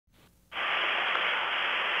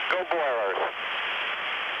no boilers.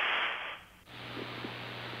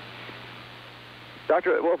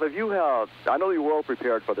 Dr. Wolf, I know you were well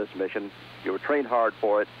prepared for this mission. You were trained hard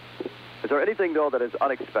for it. Is there anything, though, that is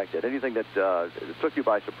unexpected, anything that took you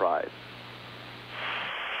by surprise?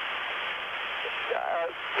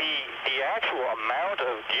 The actual amount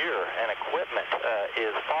of gear and equipment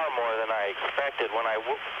is far more than I expected. When I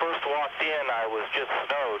first walked in, I was just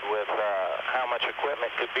snowed with how much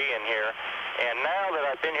equipment could be in here. And now that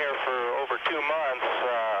I've been here for over 2 months,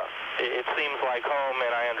 it seems like home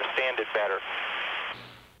and I understand it better.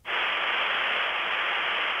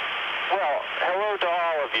 Well, hello to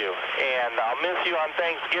all of you, and I'll miss you on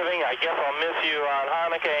Thanksgiving. I guess I'll miss you on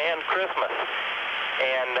Hanukkah and Christmas,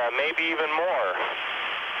 and maybe even more.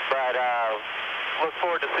 But look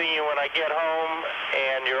forward to seeing you when I get home,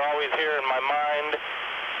 and you're always here in my mind,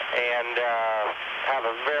 and have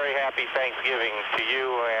a very happy Thanksgiving to you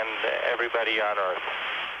and everybody on Earth.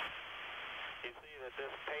 You see that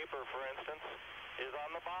this paper, for instance, is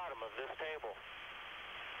on the bottom of this table.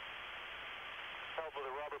 Held with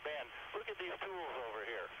a rubber band. Look at these tools over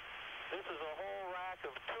here. This is a whole rack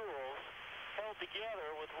of tools held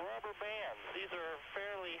together with rubber bands. These are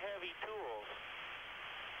fairly heavy tools.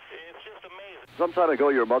 It's just amazing. Some time ago,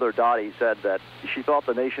 your mother, Dottie, said that she thought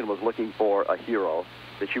the nation was looking for a hero,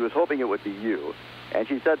 that she was hoping it would be you. And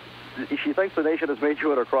she said she thinks the nation has made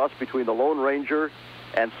you at a cross between the Lone Ranger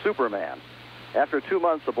and Superman. After 2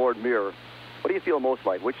 months aboard Mir, what do you feel most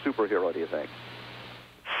like? Which superhero do you think?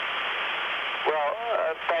 Well,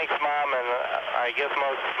 thanks, Mom, and I guess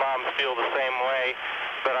most moms feel the same way.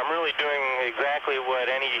 But I'm really doing exactly what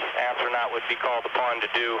any astronaut would be called upon to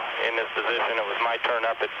do in this position. It was my turn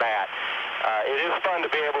up at bat. It is fun to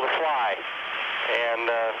be able to fly, and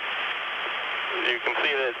you can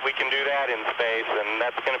see that we can do that in space, and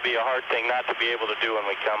that's going to be a hard thing not to be able to do when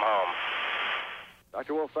we come home.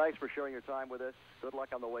 Dr. Wolf, thanks for sharing your time with us. Good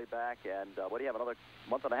luck on the way back, and what do you have, another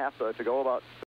month and a half to go about?